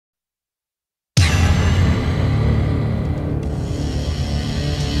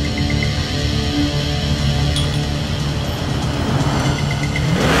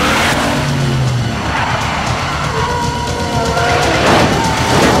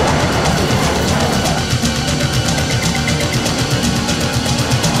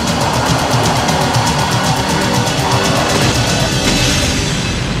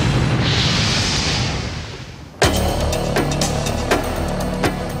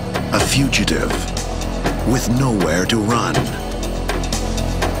A fugitive with nowhere to run.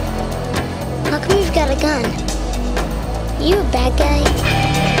 How come you've got a gun? You a bad guy?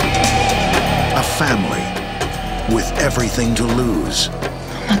 A family with everything to lose.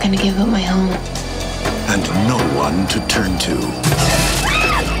 I'm not gonna give up my home. And no one to turn to.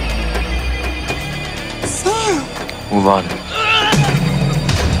 Sam! Move on.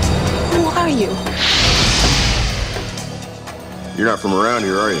 Who are you? You're not from around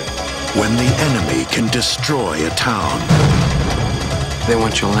here, are you? When the enemy can destroy a town. They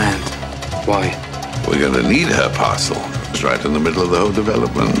want your land. Why? We're gonna need her parcel. It's right in the middle of the whole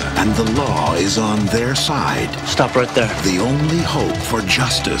development. And the law is on their side. Stop right there. The only hope for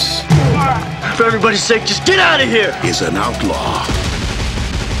justice. For everybody's sake, just get out of here! Is an outlaw.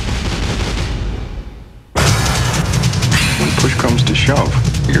 When push comes to shove,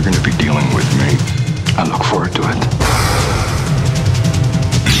 you're going to be dealing with me. I look forward to it.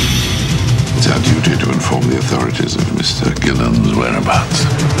 It's our duty to inform the authorities of Mr. Gillen's whereabouts.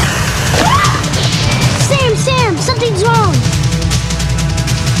 Sam! Something's wrong!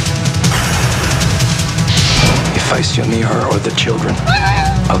 If I see you near her or the children,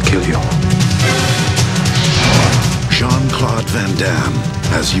 I'll kill you. Jean-Claude Van Damme,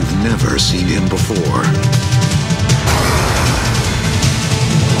 as you've never seen him before.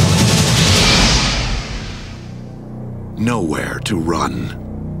 Nowhere to run.